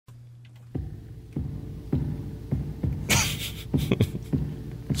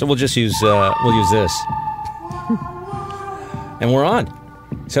So we'll just use this, and we're on.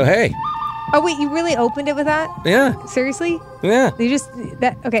 So hey. Oh wait, you really opened it with that? Yeah. Seriously? Yeah. You just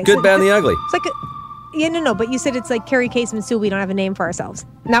that okay? Good, bad, and the ugly. It's like no. But you said it's like Carrie Casement Sue. We don't have a name for ourselves.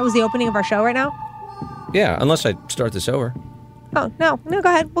 And that was the opening of our show right now. Yeah, unless I start this over. Oh no, go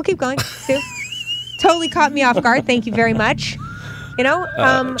ahead. We'll keep going. Sue. Totally caught me off guard. Thank you very much.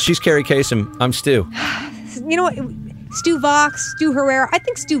 She's Carrie Kasem. I'm Stu. You know what? Stu Vox, Stu Herrera. I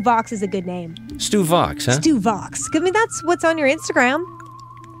think Stu Vox is a good name. Stu Vox, huh? Stu Vox. I mean, that's what's on your Instagram.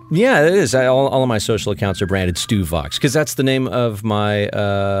 Yeah, it is. All of my social accounts are branded Stu Vox because that's the name of my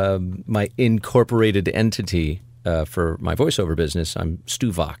my incorporated entity for my voiceover business. I'm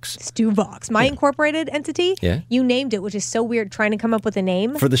Stu Vox. Stu Vox. My incorporated entity? Yeah. You named it, which is so weird, trying to come up with a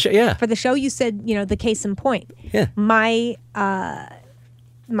name. For the show, yeah. For the show, you said, the case in point. Yeah. My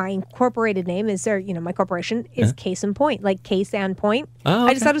incorporated name is, my corporation is Case in Point, like case and point. Oh,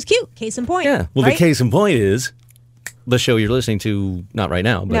 okay. I just thought it was cute. Case in Point. Yeah. Well, right? The case in point is the show you're listening to, not right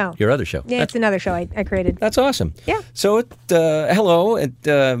now, but your other show. Yeah, it's another show I created. That's awesome. Yeah. So, hello.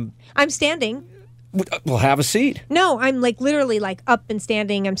 I'm standing. Well, have a seat. No, I'm literally up and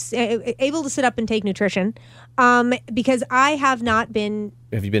standing. I'm able to sit up and take nutrition because I have not been.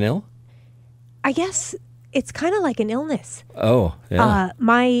 Have you been ill? I guess it's kind of like an illness. Oh, yeah.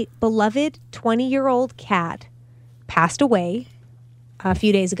 My beloved 20-year-old cat passed away a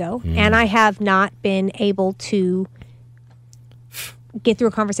few days ago, and I have not been able to get through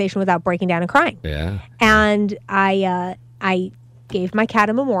a conversation without breaking down and crying. Yeah. And I gave my cat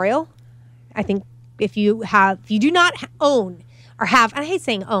a memorial. I think if you do not own or have, and I hate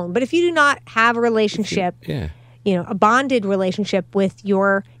saying own, but if you do not have a relationship, a bonded relationship with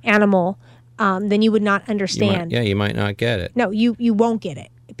your animal, then you would not understand. You might not get it. No, you won't get it.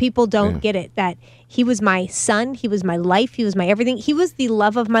 People don't get it, that he was my son, he was my life, he was my everything. He was the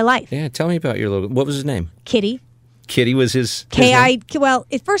love of my life. Yeah, tell me about what was his name? Kitty. Kitty was his name? Well,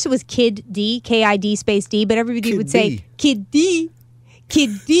 at first it was Kid D, K-I-D space D, but everybody would say Kid D.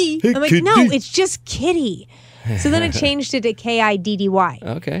 Kid D. Hey, I'm like, Kid no, D. It's just Kitty. So then I changed it to K-I-D-D-Y.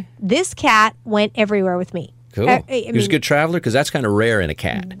 Okay. This cat went everywhere with me. Cool. He was a good traveler because that's kind of rare in a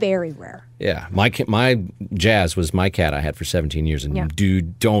cat. Very rare. Yeah. My Jazz was my cat I had for 17 years. And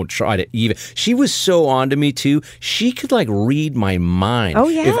dude, don't try to even. She was so on to me too. She could read my mind. Oh,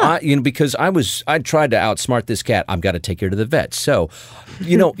 yeah. Because I tried to outsmart this cat. I've got to take her to the vet. So,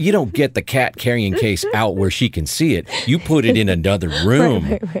 you don't get the cat carrying case out where she can see it. You put it in another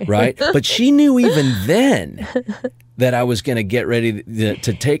room, right? But she knew even then that I was going to get ready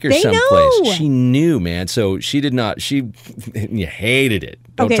to take her someplace. Know. She knew, man. So she did not. She hated it.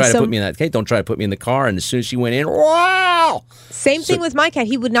 Don't try to put me in that case. Don't try to put me in the car. And as soon as she went in, wow! Same thing with my cat.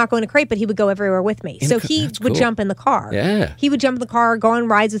 He would not go in a crate, but he would go everywhere with me. So he would jump in the car. Yeah. He would jump in the car, go on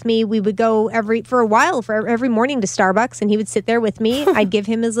rides with me. We would go every morning to Starbucks, and he would sit there with me. I'd give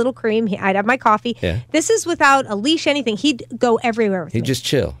him his little cream. I'd have my coffee. Yeah. This is without a leash, anything. He'd go everywhere with me. He'd just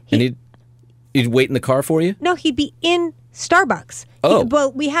chill. And he'd wait in the car for you? No, he'd be in Starbucks. Oh.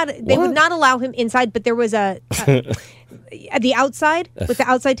 They would not allow him inside, but there was at the outside, with the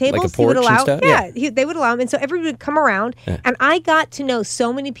outside tables, like a he would porch allow. and stuff? Yeah, they would allow him. And so everybody would come around, and I got to know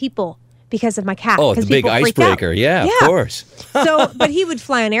so many people because of my cat. Oh, the big icebreaker. Yeah, of course. But he would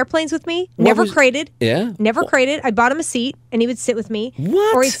fly on airplanes with me, never crated. Yeah? Never crated. I bought him a seat, and he would sit with me.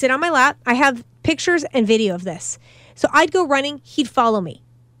 What? Or he'd sit on my lap. I have pictures and video of this. So I'd go running, he'd follow me.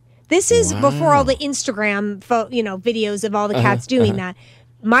 This is before all the Instagram, videos of all the cats doing that.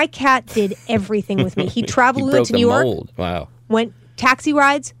 My cat did everything with me. He traveled. We went to New York. Mold. Wow. Went taxi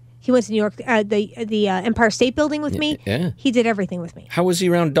rides. He went to New York, the Empire State Building with me. Yeah. He did everything with me. How was he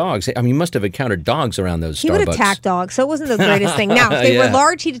around dogs? I mean, you must have encountered dogs around those Starbucks. He would attack dogs, so it wasn't the greatest thing. Now, if they were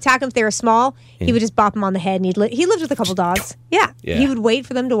large, he'd attack them. If they were small, he would just bop them on the head. And he lived with a couple dogs. Yeah. He would wait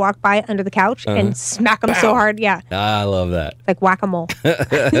for them to walk by under the couch and smack them so hard. Yeah. I love that. Like whack-a-mole.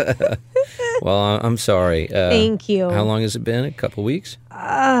 Well, I'm sorry. Thank you. How long has it been? A couple weeks?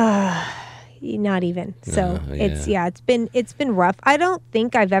 Not even. So it's been rough. I don't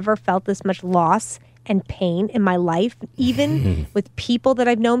think I've ever felt this much loss and pain in my life, even with people that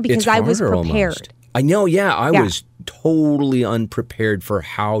I've known, because I was prepared. Almost. I know. Yeah, I was totally unprepared for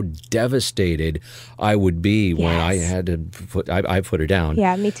how devastated I would be when I had to I put her down.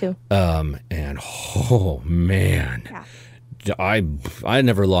 Yeah, me too. And oh man. Yeah. I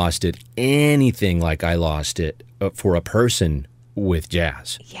never lost it anything like I lost it for a person with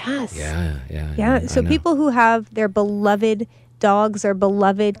Jazz. Yes. Yeah. Yeah. So people who have their beloved dogs or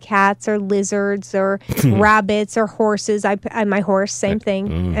beloved cats or lizards or rabbits or horses. My horse, same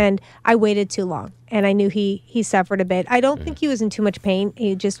thing. And I waited too long, and I knew he suffered a bit. I don't think he was in too much pain.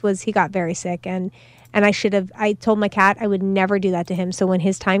 He got very sick, and I told my cat I would never do that to him. So when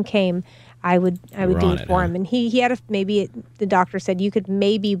his time came, I would do it for him. And he had the doctor said you could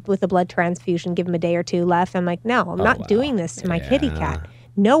maybe with a blood transfusion give him a day or two left. I'm like, no, I'm not doing this to my kitty cat.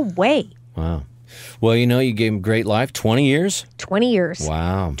 No way. Wow. Well, you gave him great life. 20 years? 20 years.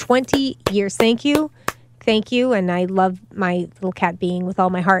 Wow. 20 years. Thank you. And I love my little cat being with all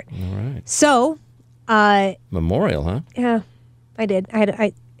my heart. All right. So. Memorial, huh? Yeah, I did.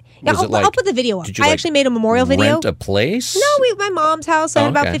 I'll put the video up. I actually made a memorial video. Rent a place? No, my mom's house. I had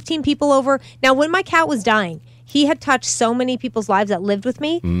about 15 people over. Now, when my cat was dying, he had touched so many people's lives that lived with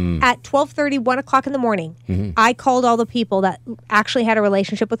me. At 12:30, 1 o'clock in the morning, I called all the people that actually had a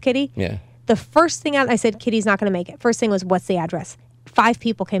relationship with Kitty. Yeah. The first thing I said, Kitty's not going to make it. First thing was, what's the address? 5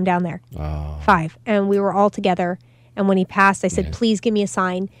 people came down there. Oh. 5. And we were all together. And when he passed, I said, please give me a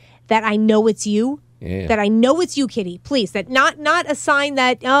sign that I know it's you. Yeah. That I know it's you, Kitty. Please. That not a sign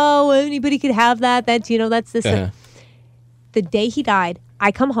that, anybody could have that. That's this. The day he died,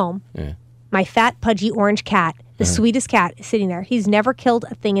 I come home. Yeah. My fat, pudgy orange cat, the sweetest cat, is sitting there. He's never killed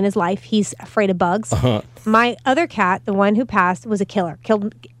a thing in his life. He's afraid of bugs. My other cat, the one who passed, was a killer.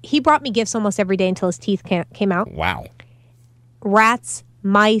 He brought me gifts almost every day until his teeth came out. Wow. Rats,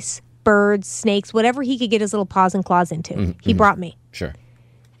 mice, birds, snakes, whatever he could get his little paws and claws into, he brought me. Sure.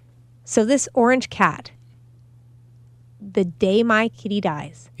 So this orange cat, the day my kitty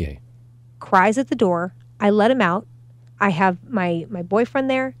dies, cries at the door. I let him out. I have my boyfriend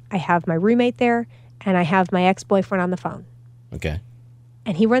there. I have my roommate there. And I have my ex-boyfriend on the phone. Okay.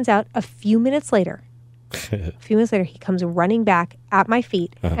 And he runs out. A few minutes later, he comes running back at my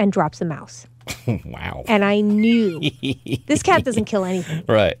feet and drops a mouse. Wow. And I knew this cat doesn't kill anything.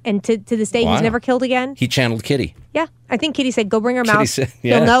 Right. And to this day, he's never killed again. He channeled Kitty. Yeah. I think Kitty said, go bring her mouse. Said,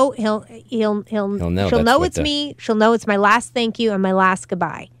 He'll know. He'll know. She'll know it's me. She'll know it's my last thank you and my last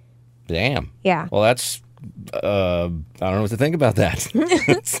goodbye. Damn. Yeah. Well, that's, I don't know what to think about that.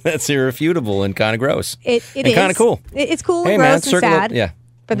 That's irrefutable and kind of gross. It is. Kind of cool. It's cool and gross and sad. Yeah.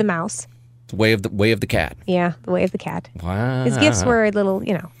 For the mouse. It's the way of the cat. Yeah, the way of the cat. Wow. His gifts were a little,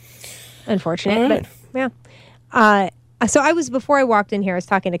 unfortunate, but yeah. So before I walked in here, I was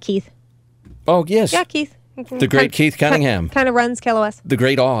talking to Keith. Oh, yes. Yeah, Keith. The great Keith Cunningham. Kind of runs KLOS. The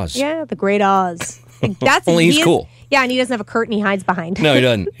Great Oz. Yeah, the Great Oz. Only he's cool. Yeah, and he doesn't have a curtain he hides behind. No, he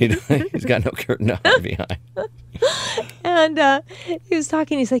doesn't. He's got no curtain to hide behind. And he was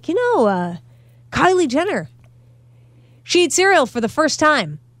talking. He's like, Kylie Jenner, she ate cereal for the first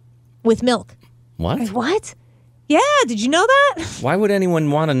time with milk. What? Like, what? Yeah, did you know that? Why would anyone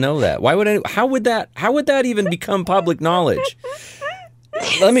want to know that? How would that even become public knowledge?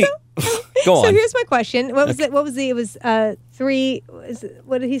 Let me go on. So here's my question. What was it? It was 3.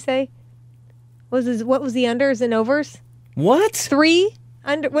 What did he say? What was the unders and overs? What? 3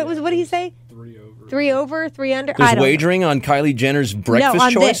 under. What did he say? 3 over. 3 over, 3 under. There's wagering on Kylie Jenner's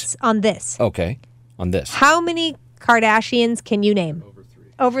breakfast choice? On this. Okay. On this. How many Kardashians can you name?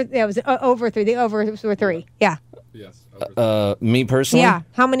 Over 3. It was over 3. The overs were 3. Yeah. Yes. Me personally? Yeah.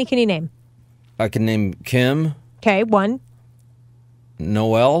 How many can you name? I can name Kim. Okay, 1.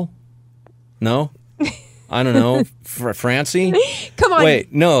 Noelle? No? I don't know. Francie? Come on.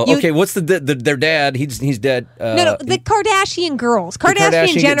 Wait, no. Okay, what's their dad? He's dead. No, the Kardashian girls.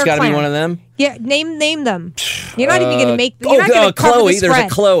 Kardashian Jenner It's got to clan. be one of them? Yeah, name them. You're not even going to make. You're not going to cover Chloe. the spread.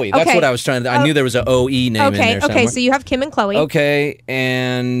 There's a Chloe. That's okay. what I was trying to. I knew there was an OE name in there somewhere. Okay, so you have Kim and Chloe. Okay,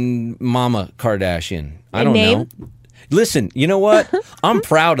 and Mama Kardashian. I don't name? know. Listen, you know what? I'm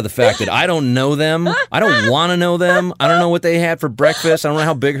proud of the fact that I don't know them. I don't want to know them. I don't know what they had for breakfast. I don't know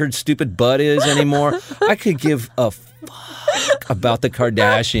how big her stupid butt is anymore. I could give a fuck about the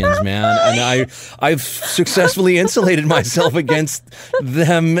Kardashians, man. And I've successfully insulated myself against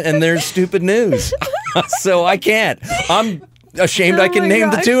them and their stupid news. So I can't. I'm ashamed I can name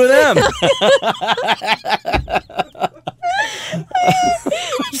the two of them.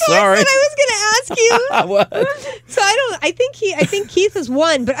 Sorry. That's what I was going to ask you. What? So I think Keith is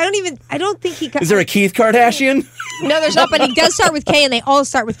 1, but I don't think he. Is there a Keith Kardashian? No, there's not, but he does start with K, and they all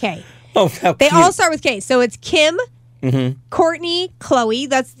start with K. Oh, how They cute. all start with K. So it's Kim, Courtney, Chloe.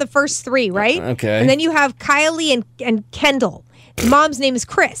 That's the first 3, right? Okay. And then you have Kylie and Kendall. Mom's name is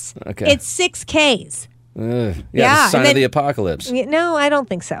Chris. Okay. It's 6 Ks. Yeah, Yeah, the sign and of then- the apocalypse. No, I don't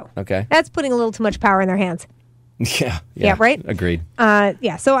think so. Okay. That's putting a little too much power in their hands. Yeah, right? Agreed.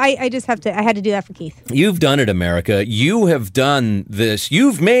 So I just I had to do that for Keith. You've done it, America. You have done this.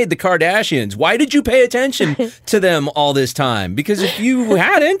 You've made the Kardashians. Why did you pay attention to them all this time? Because if you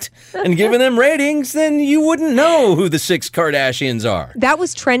hadn't and given them ratings, then you wouldn't know who the 6 Kardashians are. That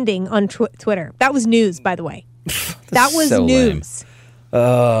was trending on Twitter. That was news, by the way. That was so news. Lame.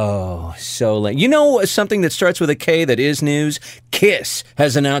 Oh, so lame. You know something that starts with a K that is news? Kiss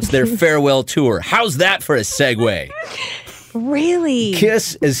has announced their farewell tour. How's that for a segue? Really?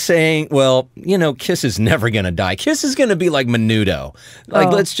 Kiss is saying, well, Kiss is never going to die. Kiss is going to be like Menudo.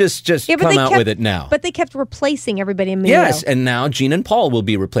 Let's just come out with it now. But they kept replacing everybody in Menudo. Yes, and now Gene and Paul will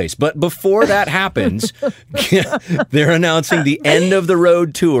be replaced. But before that happens, they're announcing the end of the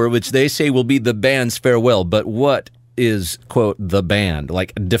road tour, which they say will be the band's farewell. But what is, quote, the band?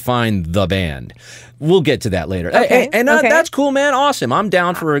 Like, define the band. We'll get to that later. Okay. That's cool, man. Awesome. I'm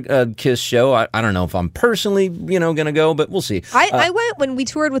down for a Kiss show. I don't know if I'm personally, going to go, but we'll see. I went when we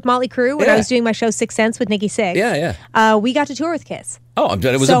toured with Motley Crue when I was doing my show Sixth Sense with Nikki Sixx. Yeah. We got to tour with Kiss. Oh,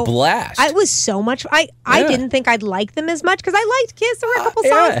 it was a blast. It was so much. I didn't think I'd like them as much because I liked Kiss. There were a couple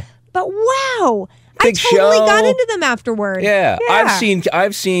songs. But wow. Big I totally show. got into them afterward. Yeah.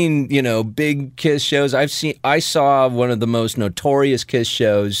 I've seen, big Kiss shows. I saw one of the most notorious Kiss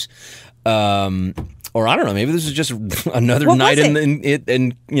shows. Or I don't know, maybe this is just another night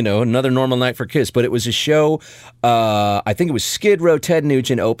and another normal night for Kiss. But it was a show. I think it was Skid Row. Ted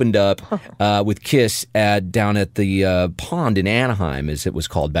Nugent opened up with Kiss down at the pond in Anaheim, as it was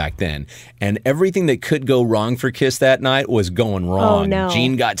called back then. And everything that could go wrong for Kiss that night was going wrong. Oh, no.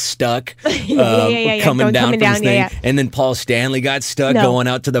 Gene got stuck coming down from his thing, and then Paul Stanley got stuck going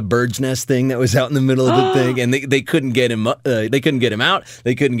out to the bird's nest thing that was out in the middle of the thing, and they couldn't get him. They couldn't get him out.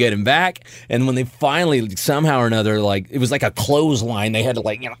 They couldn't get him back. And when they finally somehow or another, it was like a clothesline. They had to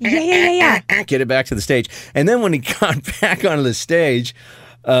get it back to the stage. And then when he got back onto the stage,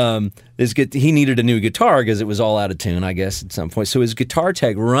 he needed a new guitar because it was all out of tune, I guess, at some point. So his guitar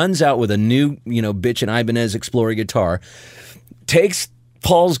tech runs out with a new, Bitch and Ibanez Explorer guitar, takes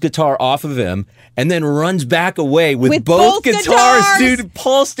Paul's guitar off of him, and then runs back away with both guitars. Dude,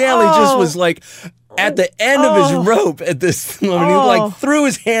 Paul Stanley just was like at the end of his rope at this moment. He threw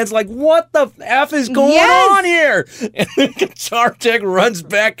his hands what the F is going on here? And the guitar tech runs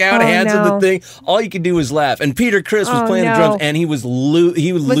back out, hands him the thing. All you could do was laugh. And Peter Criss was playing the drums, and he was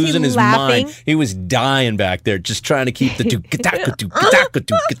losing his mind. He was dying back there, just trying to keep the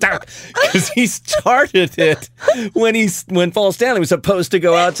because he started it when Paul Stanley was supposed to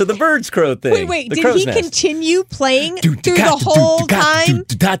go out to the Bird's Crow thing. Wait, did he continue playing through the whole time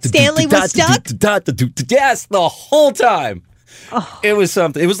Stanley was stuck? Yes, the whole time. Oh. It was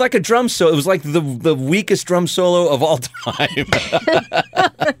something. It was like a drum solo. It was like the weakest drum solo of all time.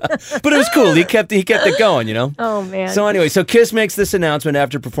 But it was cool. He kept it going, Oh man. So anyway, Kiss makes this announcement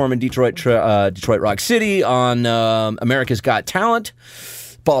after performing Detroit Rock City on America's Got Talent.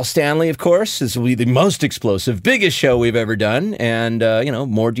 Paul Stanley, of course, this will be the most explosive, biggest show we've ever done. And,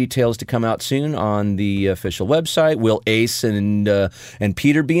 more details to come out soon on the official website. Will Ace and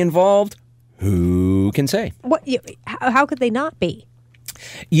Peter be involved? Who can say? What? How could they not be?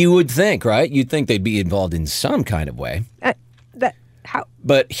 You would think, right? You'd think they'd be involved in some kind of way. How?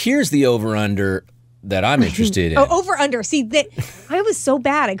 But here's the over-under that I'm interested in. Over-under. See, I was so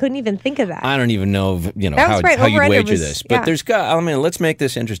bad, I couldn't even think of that. I don't even know, how you'd wager this. But let's make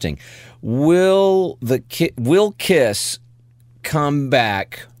this interesting. Will Kiss come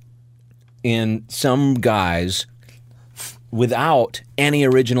back in some guise without any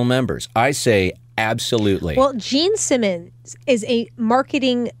original members? I say absolutely. Well, Gene Simmons is a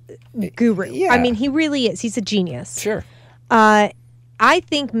marketing guru. Yeah. I mean, he really is. He's a genius. Sure. I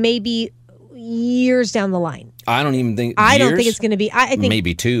think maybe years down the line. I don't even think I don't think it's going to be. I think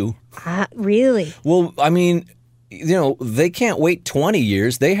maybe 2. Really? Well, I mean, they can't wait 20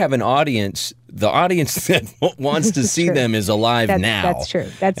 years. They have an audience. The audience that wants to see them is alive now. That's true.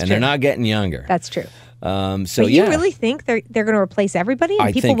 And they're not getting younger. That's true. So you really think they're going to replace everybody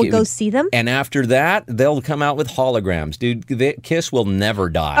and people will go see them? And after that, they'll come out with holograms. Dude, Kiss will never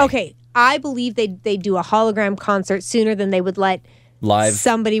die. Okay. I believe they do a hologram concert sooner than they would let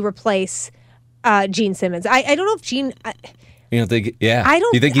somebody replace Gene Simmons. I don't know if Gene... You don't think? Yeah. I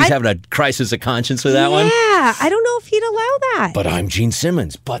don't. You think he's having a crisis of conscience with that one? Yeah. I don't know if he'd allow that. But I'm Gene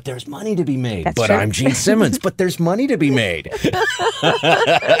Simmons. But there's money to be made. That's true. I'm Gene Simmons. But there's money to be made.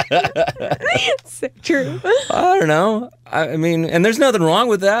 It's true. I don't know. I mean, and there's nothing wrong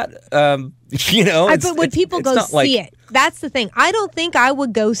with that. But would people go see it? That's the thing. I don't think I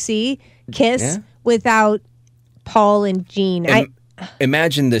would go see Kiss without Paul and Gene.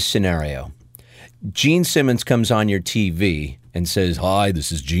 Imagine this scenario. Gene Simmons comes on your TV and says, "Hi,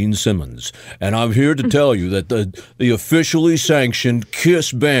 this is Gene Simmons, and I'm here to tell you that the officially sanctioned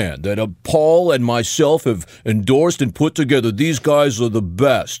KISS band that Paul and myself have endorsed and put together, these guys are the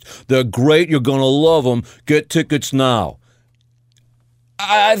best. They're great. You're going to love them. Get tickets now."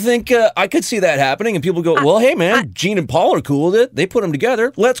 I think I could see that happening, and people go, "Well, hey, man, Gene and Paul are cool with it. They put them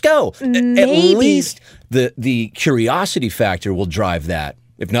together. Let's go." Maybe. At least the curiosity factor will drive that,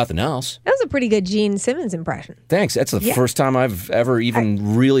 if nothing else. That was a pretty good Gene Simmons impression. Thanks. That's the first time I've ever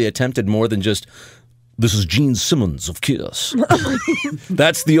even really attempted more than just, "This is Gene Simmons of KISS."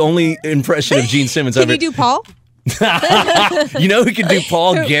 That's the only impression of Gene Simmons I've ever... Can you do Paul? You know who can do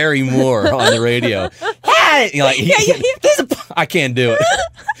Paul? Gary Moore on the radio. You're like, I can't do it.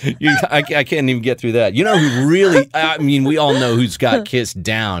 I can't even get through that. You know who really? I mean, we all know who's got KISS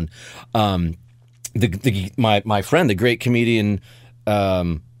down. My friend, the great comedian.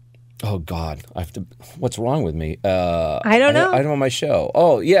 Oh God, what's wrong with me? I don't know. I don't know my show.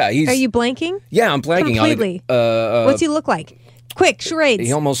 Oh yeah, Are you blanking? Yeah, I'm blanking. Completely. What's he look like? Quick, charades.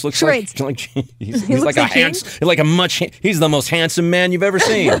 He almost looks charades. like he's like he's the most handsome man you've ever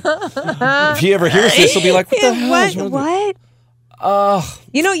seen. If he ever hears this, he'll be like, "What the hell?" What?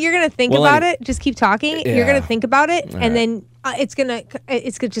 You know, you're gonna think about it. Just keep talking. Yeah. You're gonna think about it, and then it's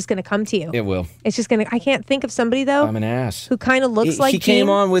just gonna come to you. It will. It's just gonna. I can't think of somebody though. I'm an ass. Who kind of looks like he came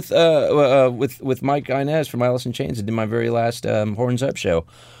on with Mike Inez from Alice in Chains and did my very last Horns Up show.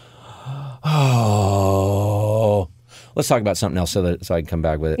 Oh. Let's talk about something else so I can come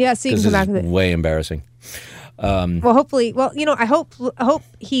back with it. Yeah, so you can come back with it. Way embarrassing. Well, hopefully, I hope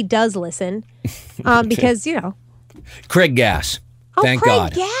he does listen, because Craig Gass. Oh, Thank Craig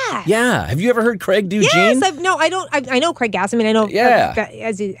God. Gass. Yeah. Have you ever heard Craig do Yes, Gene? I know Craig Gass. I mean, I know. Yeah.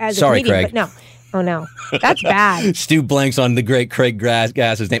 As a Sorry, comedian, Craig. but no. Oh no, that's bad. Stu blanks on the great Craig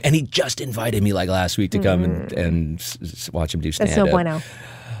Gass's name, and he just invited me like last week to come and watch him do stand-up. That's no bueno.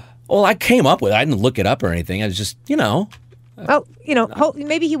 Well, I came up with it. I didn't look it up or anything. I was just, Well,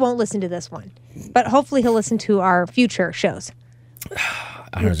 maybe he won't listen to this one, but hopefully he'll listen to our future shows.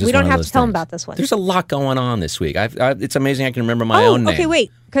 I don't know, we don't have to tell him about this one. There's a lot going on this week. It's amazing I can remember my own name. Okay, wait,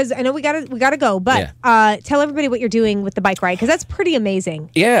 because I know we gotta go, but tell everybody what you're doing with the bike ride, because that's pretty amazing.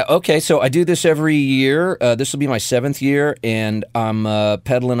 Yeah. Okay. So I do this every year. This will be my 7th year, and I'm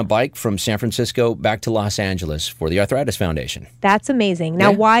pedaling a bike from San Francisco back to Los Angeles for the Arthritis Foundation. That's amazing.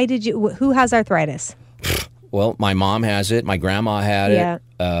 Now, why did you? Who has arthritis? Well, my mom has it. My grandma had it.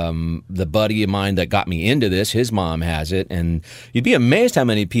 The buddy of mine that got me into this, his mom has it. And you'd be amazed how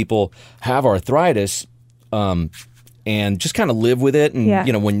many people have arthritis and just kind of live with it.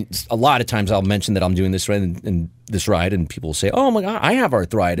 And, when a lot of times I'll mention that I'm doing this ride and people will say, "Oh, my God, I have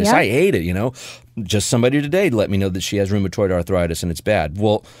arthritis. I hate it." Just somebody today let me know that she has rheumatoid arthritis and it's bad.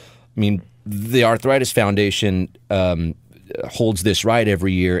 Well, I mean, the Arthritis Foundation holds this ride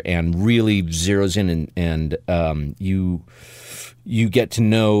every year and really zeroes in and you get to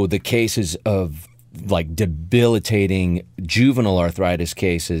know the cases of like debilitating juvenile arthritis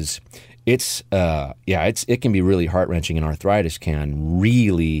cases. It can be really heart-wrenching, and arthritis can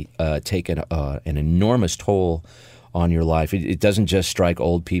really take an enormous toll on your life. It doesn't just strike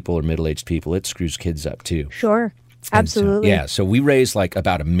old people or middle-aged people. It screws kids up too. Sure. Absolutely. So we raised like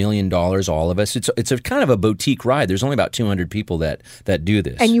about $1 million, all of us. It's a kind of a boutique ride. There's only about 200 people that do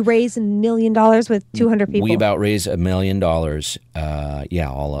this. And you raise $1 million with 200 people. We about raise $1 million. All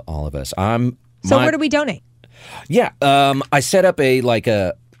of us. Where do we donate? Yeah, I set up a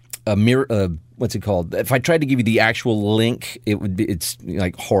mirror. What's it called? If I tried to give you the actual link, it's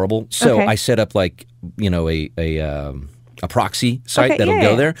like horrible. So I set up like a proxy site that'll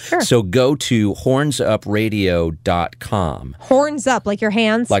go there. Sure. So go to hornsupradio.com. Horns up, like your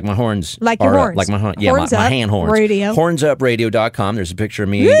hands? Like my horns. Like your horns. Like my horns. Yeah, my hand horns. Radio. Hornsupradio.com. There's a picture of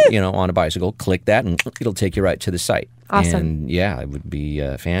me, on a bicycle. Click that and it'll take you right to the site. Awesome. And it would be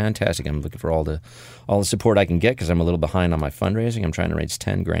fantastic. I'm looking for all the support I can get because I'm a little behind on my fundraising. I'm trying to raise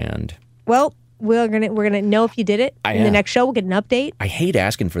 $10,000. Well, we're gonna know if you did it in the next show. We'll get an update. I hate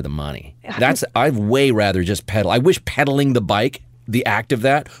asking for the money. I'd way rather just pedal. I wish pedaling the bike, the act of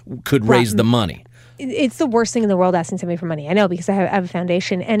that, could raise the money. It's the worst thing in the world asking somebody for money. I know, because I have a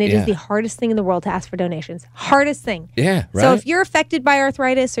foundation, and it is the hardest thing in the world to ask for donations. Hardest thing. Yeah, right. So if you're affected by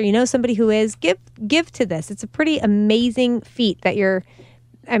arthritis or you know somebody who is, give to this. It's a pretty amazing feat that you're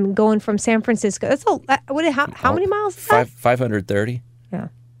going from San Francisco. That's how many miles is that? 530. Yeah.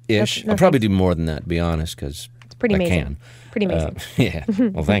 Ish. I'll probably do more than that, to be honest, because it's pretty amazing. I can. Pretty amazing. Yeah.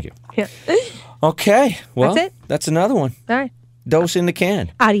 Well, thank you. Yeah. Okay. Well, that's it. That's another one. All right. Dose in the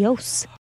can. Adios.